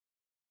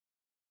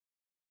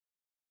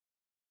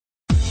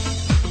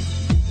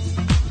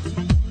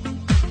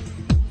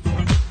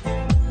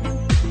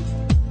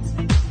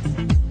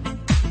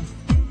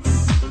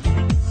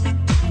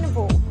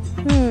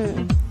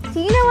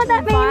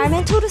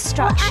environmental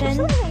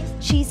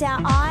destruction. She's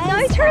our eyes.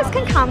 No tourist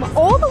can come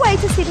all the way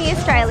to Sydney,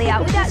 Australia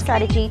without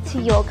strategy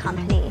to your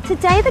company.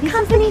 Today the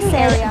company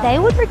said they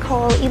would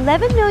recall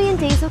 11 million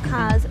diesel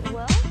cars.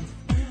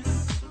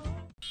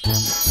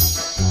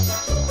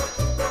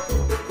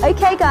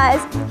 Okay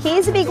guys,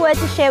 here's a big word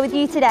to share with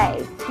you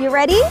today. You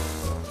ready?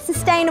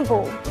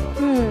 Sustainable.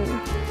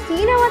 Do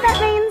you know what that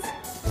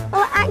means?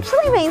 Well, it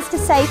actually means to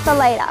save for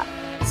later.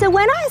 So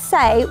when I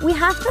say we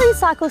have to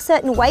recycle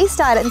certain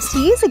waste items to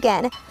use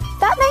again,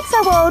 that makes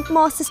our world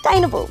more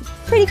sustainable.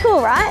 Pretty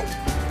cool, right?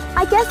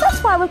 I guess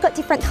that's why we've got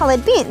different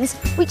coloured bins,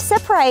 which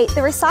separate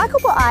the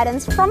recyclable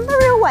items from the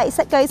real waste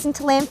that goes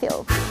into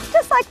landfill.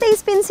 Just like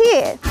these bins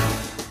here.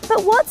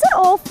 But what's it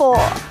all for?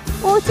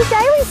 Well,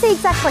 today we see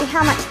exactly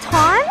how much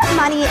time,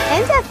 money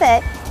and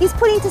effort is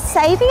put into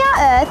saving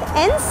our earth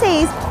and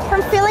seas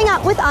from filling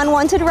up with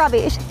unwanted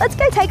rubbish. Let's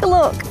go take a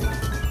look.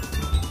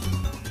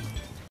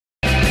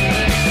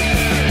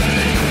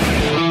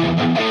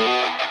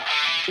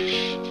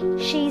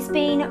 She's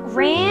been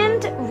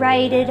rammed,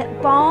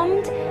 raided,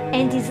 bombed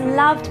and is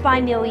loved by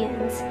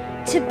millions.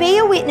 To be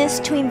a witness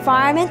to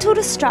environmental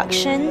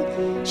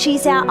destruction,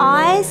 she's our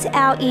eyes,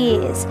 our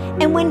ears,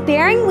 and when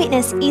bearing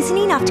witness isn't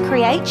enough to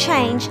create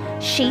change,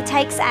 she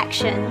takes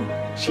action.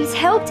 She's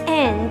helped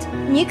end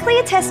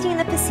nuclear testing in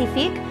the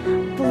Pacific,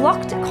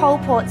 blocked coal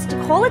ports to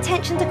call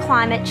attention to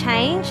climate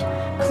change,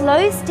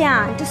 closed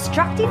down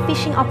destructive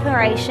fishing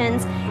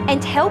operations,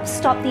 and helped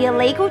stop the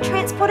illegal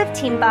transport of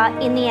timber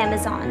in the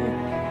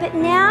Amazon. But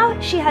now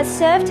she has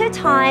served her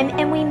time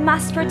and we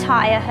must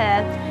retire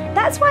her.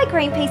 That's why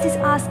Greenpeace is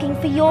asking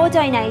for your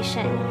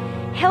donation.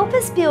 Help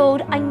us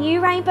build a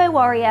new rainbow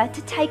warrior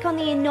to take on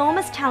the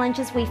enormous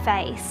challenges we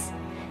face.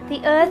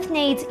 The Earth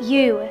needs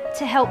you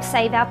to help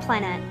save our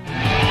planet.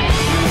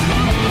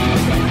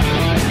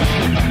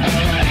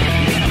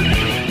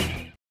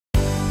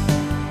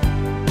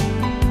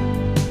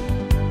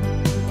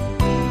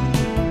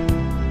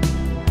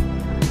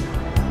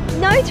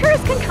 No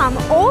tourist can come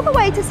all the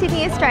way to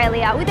Sydney,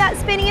 Australia without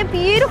spending a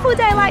beautiful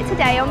day like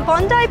today on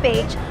Bondi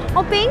Beach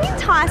or being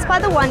enticed by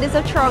the wonders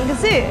of Taronga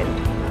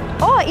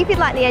Zoo. Or if you'd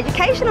like the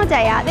educational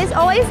day out, there's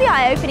always the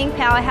eye-opening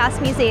Powerhouse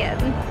Museum.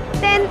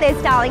 Then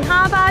there's Darling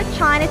Harbour,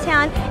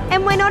 Chinatown,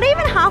 and we're not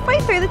even halfway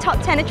through the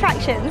top 10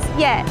 attractions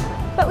yet.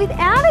 But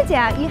without a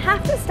doubt, you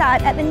have to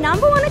start at the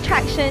 #1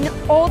 attraction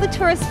all the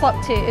tourists flock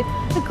to,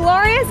 the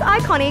glorious,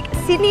 iconic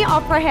Sydney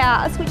Opera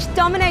House, which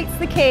dominates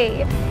the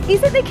quay.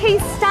 Isn't the quay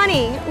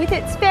stunning with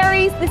its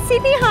ferries, the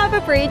Sydney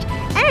Harbour Bridge,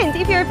 and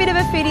if you're a bit of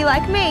a foodie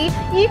like me,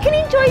 you can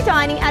enjoy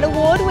dining at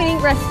award-winning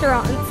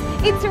restaurants.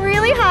 It's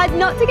really hard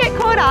not to get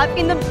caught up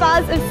in the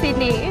buzz of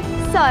Sydney.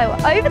 So,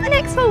 over the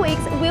next 4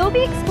 weeks, we'll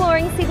be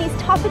exploring Sydney's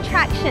top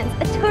attractions,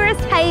 a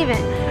tourist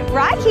haven,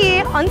 right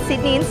here on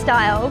Sydney in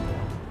Style.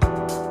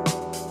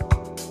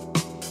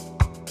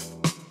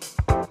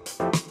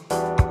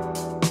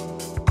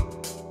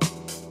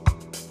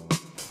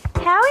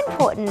 How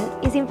important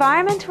is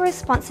environmental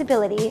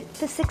responsibility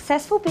for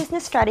successful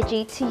business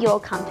strategy to your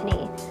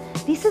company?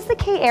 This is the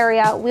key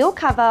area we'll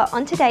cover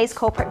on today's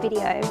corporate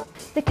video.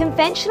 The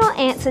conventional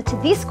answer to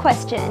this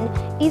question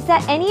is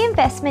that any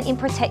investment in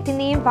protecting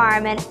the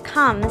environment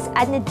comes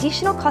at an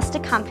additional cost to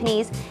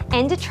companies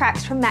and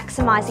detracts from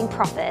maximising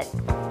profit.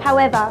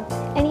 However,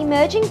 an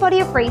emerging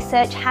body of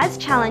research has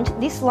challenged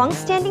this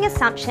long-standing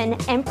assumption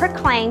and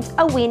proclaimed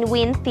a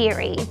win-win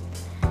theory.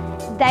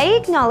 They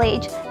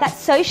acknowledge that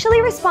socially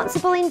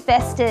responsible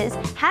investors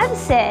have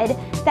said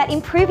that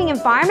improving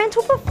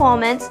environmental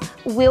performance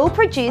will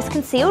produce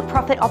concealed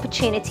profit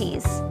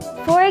opportunities.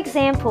 For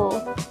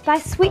example, by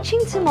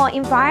switching to more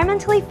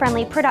environmentally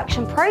friendly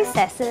production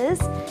processes,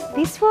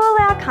 this will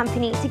allow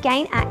companies to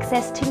gain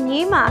access to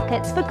new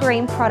markets for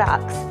green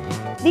products.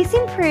 This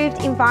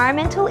improved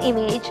environmental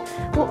image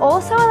will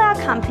also allow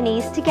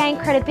companies to gain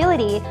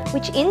credibility,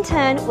 which in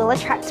turn will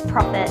attract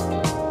profit.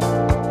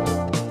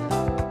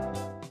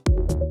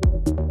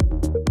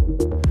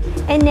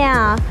 And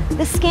now,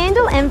 the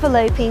scandal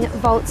enveloping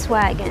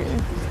Volkswagen.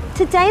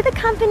 Today the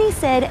company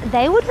said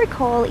they would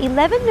recall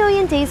 11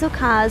 million diesel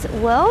cars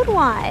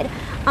worldwide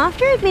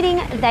after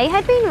admitting they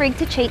had been rigged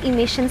to cheat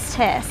emissions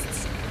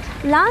tests.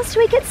 Last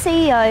week its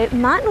CEO,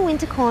 Martin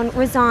Winterkorn,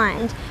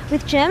 resigned,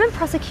 with German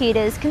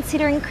prosecutors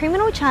considering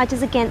criminal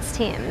charges against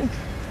him.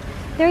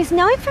 There is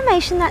no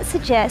information that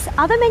suggests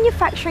other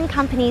manufacturing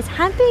companies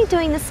have been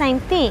doing the same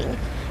thing.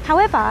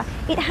 However,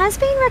 it has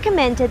been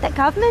recommended that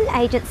government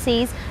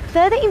agencies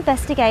further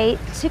investigate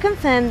to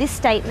confirm this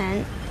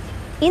statement.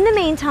 In the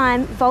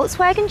meantime,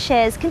 Volkswagen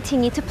shares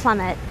continue to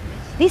plummet.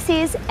 This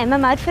is Emma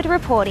Mudford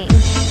reporting.